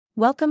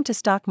Welcome to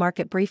Stock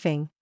Market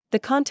Briefing. The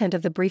content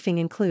of the briefing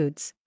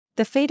includes: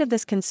 the fate of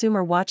this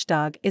consumer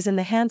watchdog is in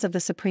the hands of the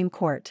Supreme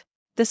Court.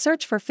 The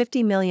search for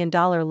 $50 million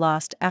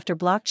lost after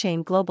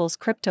blockchain global's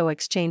crypto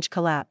exchange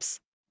collapse.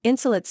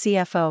 Insolent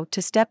CFO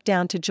to step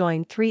down to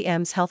join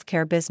 3M's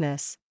healthcare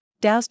business.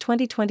 Dow's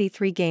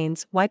 2023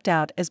 gains wiped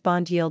out as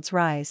bond yields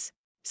rise.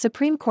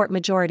 Supreme Court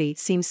majority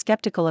seems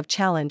skeptical of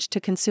challenge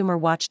to consumer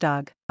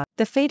watchdog.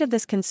 The fate of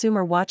this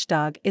consumer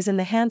watchdog is in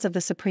the hands of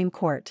the Supreme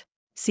Court.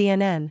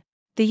 CNN.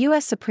 The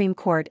U.S. Supreme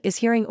Court is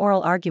hearing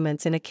oral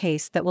arguments in a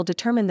case that will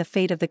determine the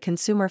fate of the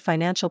Consumer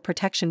Financial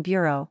Protection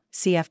Bureau,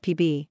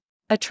 CFPB.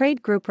 A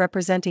trade group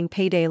representing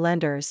payday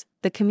lenders,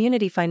 the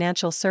Community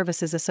Financial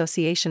Services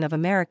Association of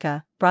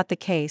America, brought the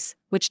case,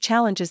 which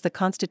challenges the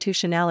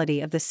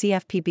constitutionality of the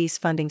CFPB's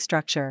funding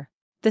structure.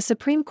 The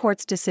Supreme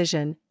Court's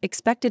decision,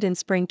 expected in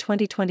spring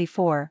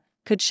 2024,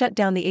 could shut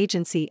down the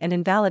agency and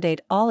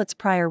invalidate all its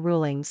prior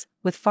rulings,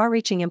 with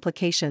far-reaching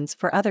implications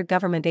for other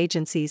government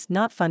agencies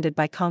not funded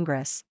by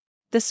Congress.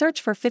 The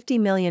search for $50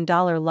 million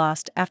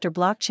lost after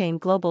blockchain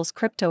global's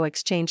crypto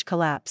exchange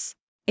collapse.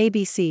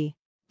 ABC.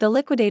 The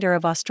liquidator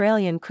of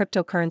Australian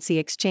cryptocurrency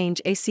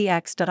exchange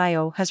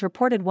ACX.io has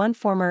reported one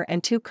former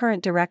and two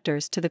current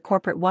directors to the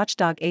corporate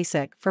watchdog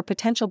ASIC for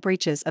potential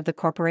breaches of the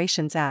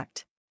Corporations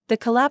Act. The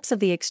collapse of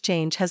the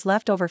exchange has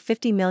left over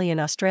 $50 million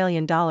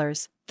Australian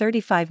dollars,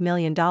 $35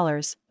 million,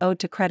 owed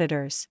to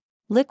creditors.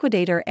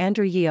 Liquidator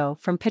Andrew Yeo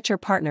from Pitcher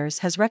Partners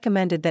has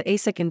recommended that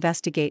ASIC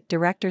investigate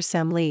directors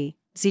Sam Lee,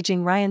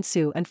 Zijing Ryan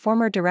Su and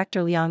former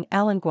director Liang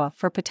Alangua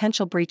for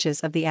potential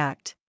breaches of the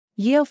act.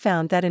 Yeo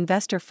found that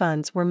investor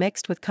funds were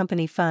mixed with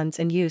company funds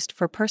and used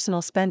for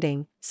personal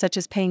spending, such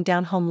as paying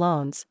down home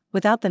loans,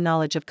 without the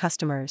knowledge of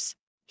customers.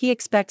 He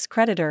expects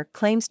creditor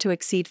claims to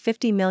exceed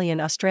 $50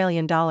 million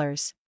Australian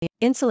dollars.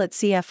 Insolent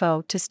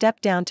CFO to step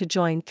down to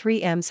join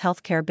 3M's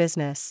healthcare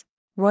business.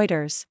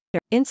 Reuters.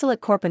 Insolent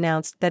Corp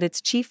announced that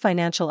its chief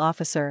financial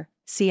officer,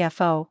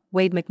 CFO,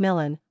 Wade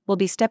McMillan, will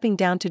be stepping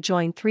down to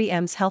join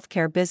 3M's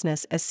healthcare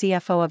business as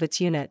CFO of its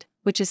unit,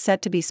 which is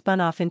set to be spun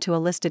off into a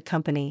listed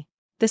company.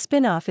 The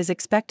spin-off is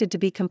expected to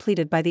be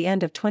completed by the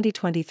end of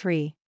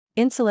 2023.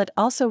 Insolent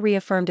also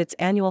reaffirmed its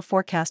annual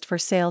forecast for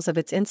sales of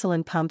its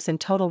insulin pumps and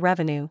total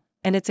revenue,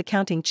 and its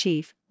accounting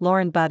chief,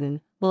 Lauren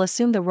Budden, will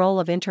assume the role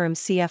of interim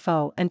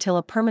CFO until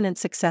a permanent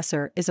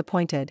successor is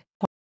appointed.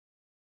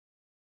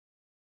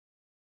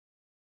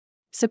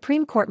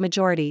 Supreme Court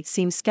majority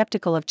seems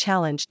skeptical of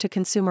challenge to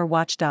consumer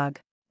watchdog.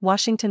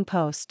 Washington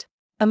Post.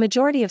 A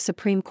majority of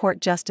Supreme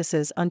Court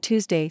justices on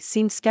Tuesday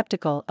seemed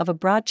skeptical of a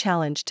broad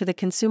challenge to the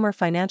Consumer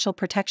Financial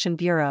Protection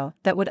Bureau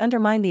that would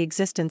undermine the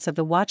existence of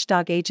the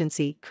watchdog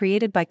agency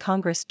created by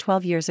Congress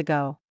 12 years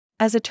ago.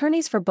 As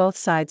attorneys for both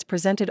sides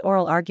presented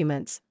oral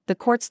arguments, the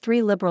court's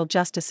three liberal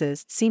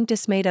justices seemed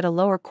dismayed at a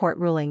lower court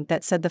ruling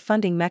that said the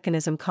funding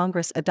mechanism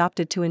Congress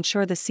adopted to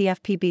ensure the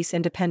CFPB's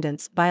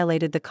independence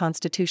violated the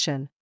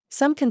Constitution.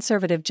 Some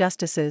conservative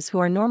justices who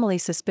are normally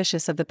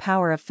suspicious of the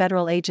power of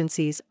federal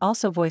agencies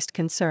also voiced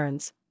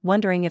concerns,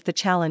 wondering if the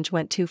challenge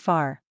went too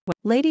far.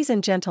 Ladies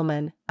and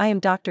gentlemen, I am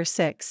Dr.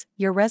 Six,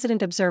 your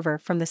resident observer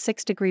from the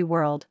 6-degree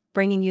world,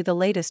 bringing you the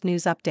latest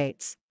news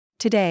updates.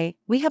 Today,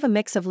 we have a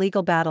mix of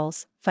legal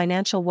battles,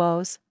 financial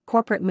woes,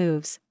 corporate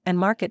moves, and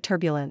market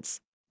turbulence.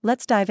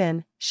 Let's dive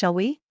in, shall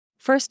we?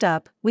 First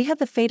up, we have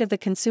the fate of the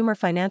Consumer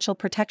Financial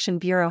Protection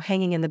Bureau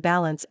hanging in the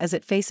balance as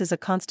it faces a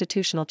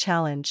constitutional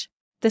challenge.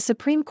 The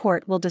Supreme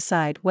Court will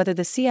decide whether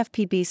the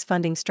CFPB's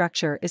funding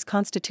structure is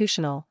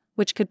constitutional,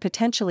 which could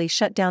potentially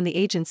shut down the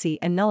agency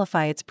and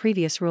nullify its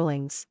previous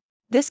rulings.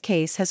 This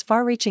case has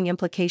far-reaching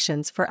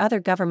implications for other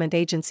government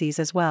agencies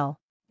as well.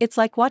 It's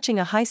like watching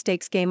a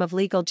high-stakes game of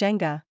legal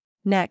Jenga.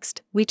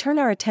 Next, we turn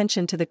our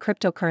attention to the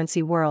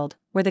cryptocurrency world,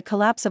 where the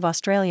collapse of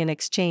Australian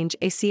exchange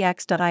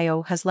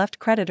ACX.io has left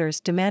creditors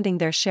demanding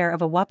their share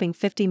of a whopping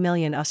 $50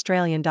 million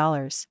Australian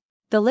dollars.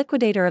 The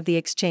liquidator of the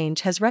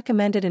exchange has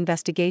recommended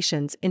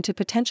investigations into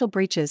potential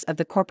breaches of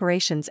the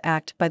Corporations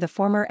Act by the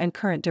former and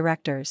current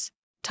directors.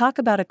 Talk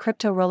about a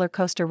crypto roller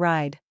coaster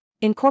ride.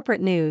 In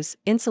corporate news,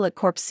 Insolent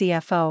Corp's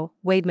CFO,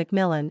 Wade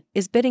McMillan,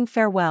 is bidding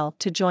farewell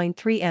to join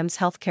 3M's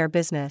healthcare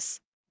business.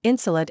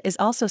 Insolent is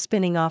also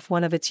spinning off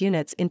one of its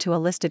units into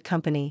a listed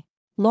company.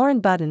 Lauren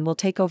Budden will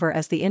take over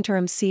as the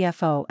interim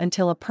CFO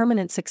until a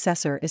permanent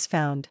successor is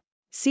found.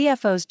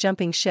 CFOs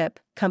jumping ship,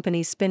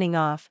 companies spinning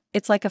off,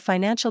 it's like a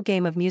financial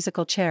game of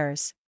musical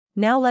chairs.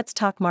 Now let's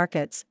talk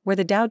markets, where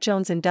the Dow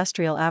Jones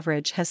Industrial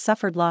Average has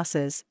suffered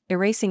losses,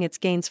 erasing its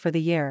gains for the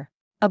year.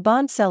 A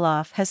bond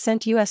sell-off has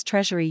sent U.S.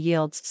 Treasury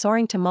yields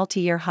soaring to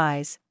multi-year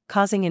highs,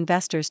 causing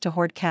investors to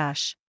hoard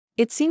cash.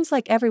 It seems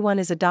like everyone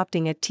is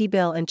adopting a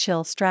T-bill and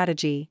chill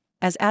strategy,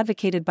 as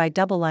advocated by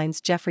DoubleLine's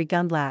Jeffrey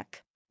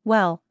Gundlach.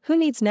 Well, who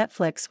needs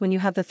Netflix when you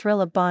have the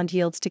thrill of bond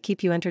yields to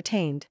keep you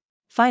entertained?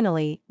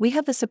 Finally, we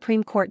have the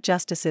Supreme Court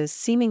justices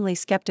seemingly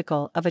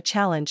skeptical of a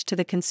challenge to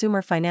the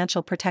Consumer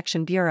Financial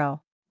Protection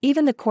Bureau.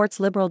 Even the court's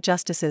liberal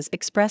justices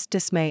expressed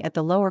dismay at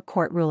the lower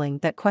court ruling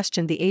that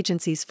questioned the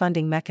agency's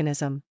funding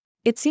mechanism.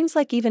 It seems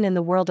like even in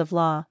the world of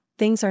law,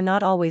 things are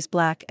not always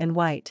black and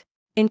white.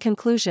 In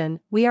conclusion,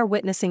 we are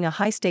witnessing a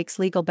high-stakes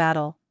legal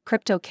battle,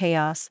 crypto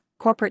chaos,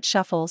 corporate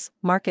shuffles,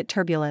 market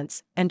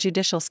turbulence, and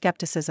judicial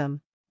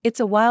skepticism. It's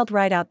a wild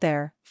ride out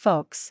there,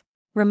 folks.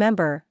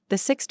 Remember, the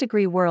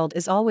 6-Degree World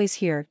is always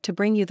here to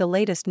bring you the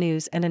latest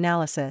news and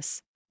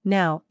analysis.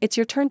 Now, it's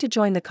your turn to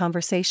join the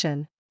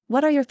conversation.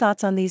 What are your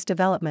thoughts on these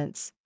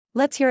developments?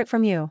 Let's hear it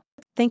from you.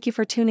 Thank you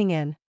for tuning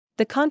in.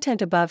 The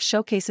content above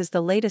showcases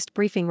the latest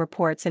briefing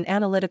reports and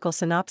analytical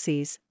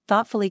synopses,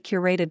 thoughtfully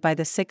curated by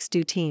the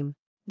 6Do team.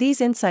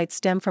 These insights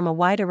stem from a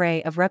wide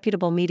array of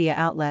reputable media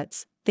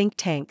outlets, think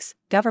tanks,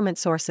 government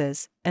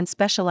sources, and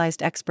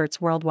specialized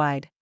experts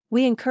worldwide.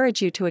 We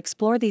encourage you to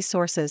explore these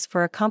sources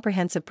for a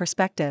comprehensive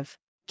perspective.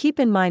 Keep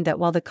in mind that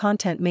while the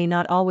content may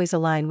not always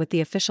align with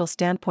the official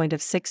standpoint of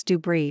 6Do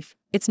Brief,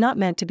 it's not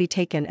meant to be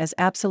taken as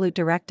absolute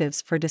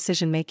directives for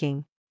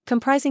decision-making.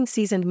 Comprising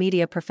seasoned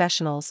media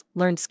professionals,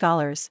 learned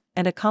scholars,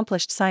 and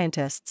accomplished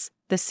scientists,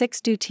 the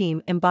 6Do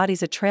team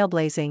embodies a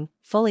trailblazing,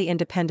 fully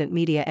independent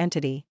media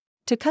entity.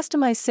 To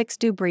customize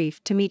 6Do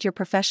Brief to meet your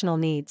professional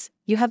needs,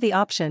 you have the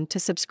option to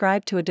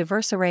subscribe to a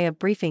diverse array of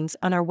briefings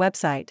on our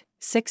website,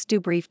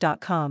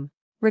 6dobrief.com.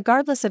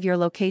 Regardless of your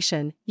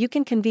location, you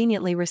can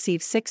conveniently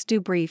receive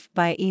 6Do Brief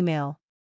via email.